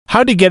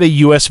How to get a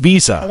U.S.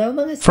 visa Hello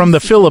mga from the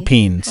sisi.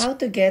 Philippines. How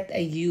to get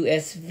a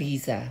US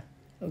visa.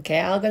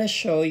 Okay, I'm gonna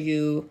show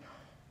you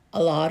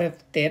a lot of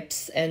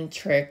tips and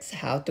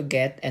tricks how to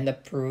get and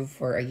approve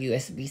for a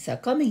US visa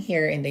coming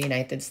here in the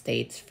United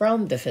States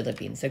from the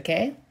Philippines,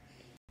 okay?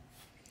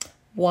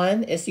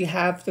 One is you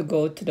have to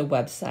go to the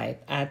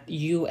website at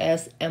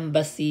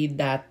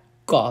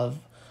usembassy.gov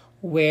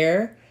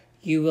where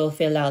you will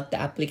fill out the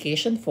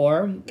application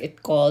form. It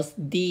calls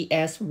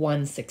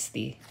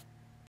DS-160.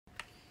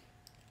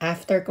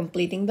 After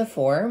completing the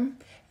form,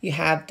 you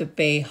have to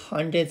pay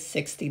 $160.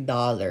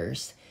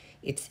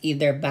 It's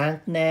either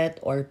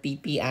BankNet or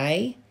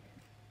PPI.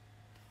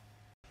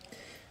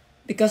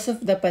 Because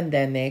of the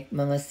pandemic,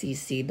 mga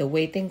CC, the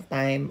waiting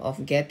time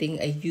of getting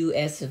a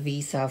US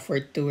visa for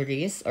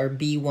tourists or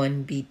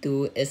B1,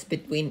 B2 is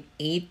between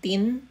 8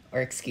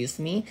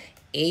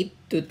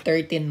 to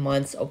 13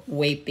 months of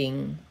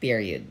waiting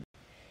period.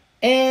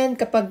 And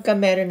kapag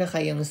meron na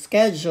kayong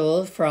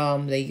schedule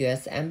from the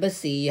US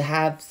Embassy, you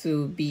have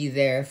to be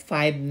there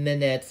 5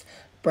 minutes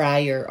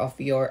prior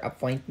of your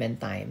appointment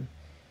time.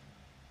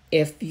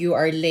 If you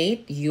are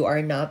late, you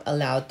are not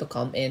allowed to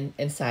come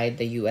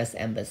inside the US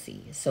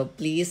Embassy. So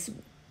please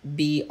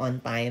be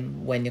on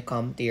time when you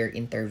come to your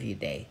interview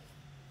day.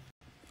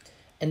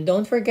 And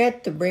don't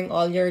forget to bring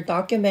all your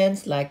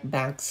documents like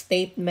bank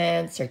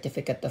statement,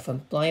 certificate of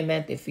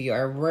employment if you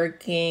are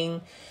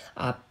working,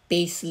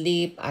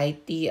 payslip,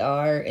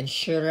 ITR,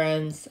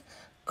 insurance,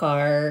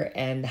 car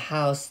and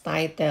house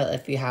title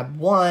if you have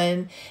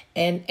one,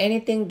 and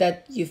anything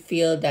that you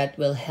feel that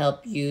will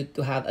help you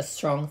to have a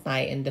strong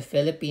tie in the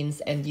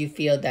Philippines and you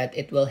feel that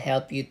it will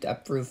help you to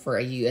approve for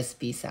a US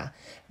visa.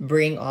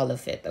 Bring all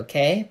of it,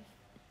 okay?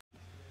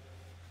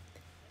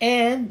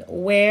 And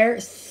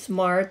wear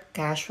smart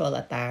casual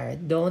attire.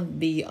 Don't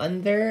be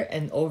under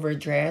and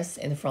overdressed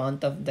in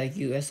front of the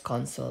US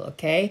consul,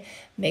 okay?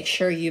 Make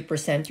sure you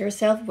present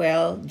yourself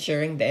well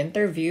during the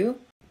interview.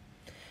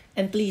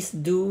 And please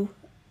do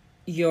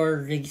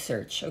your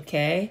research,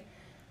 okay?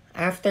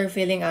 After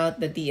filling out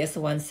the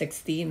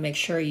DS-160, make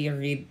sure you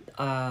read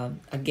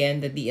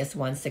again the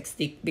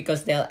DS-160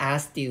 because they'll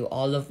ask you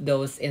all of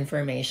those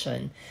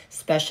information,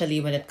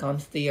 especially when it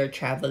comes to your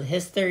travel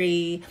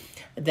history,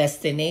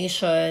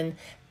 destination.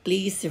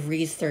 Please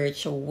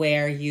research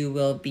where you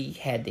will be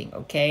heading,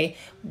 okay?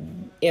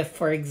 If,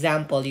 for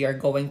example, you're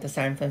going to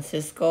San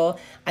Francisco,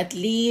 at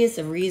least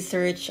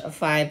research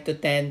 5 to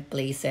 10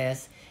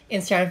 places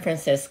in San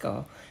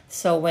Francisco.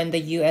 So when the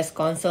U.S.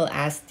 consul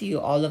asks you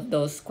all of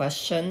those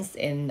questions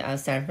in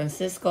San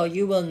Francisco,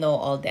 you will know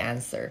all the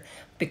answer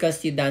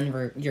because you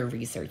done your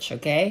research,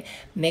 okay?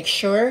 Make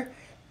sure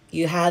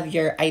you have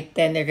your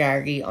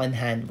itinerary on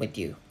hand with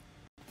you.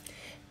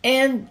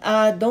 And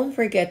don't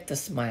forget to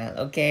smile,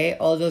 okay?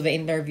 Although the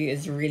interview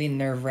is really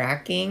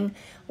nerve-wracking,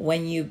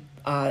 when you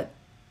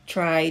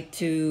try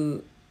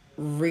to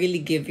really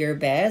give your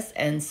best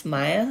and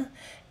smile,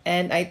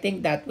 and I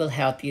think that will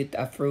help you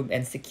to approve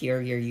and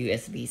secure your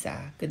US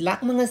visa. Good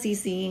luck mga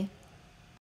sisi!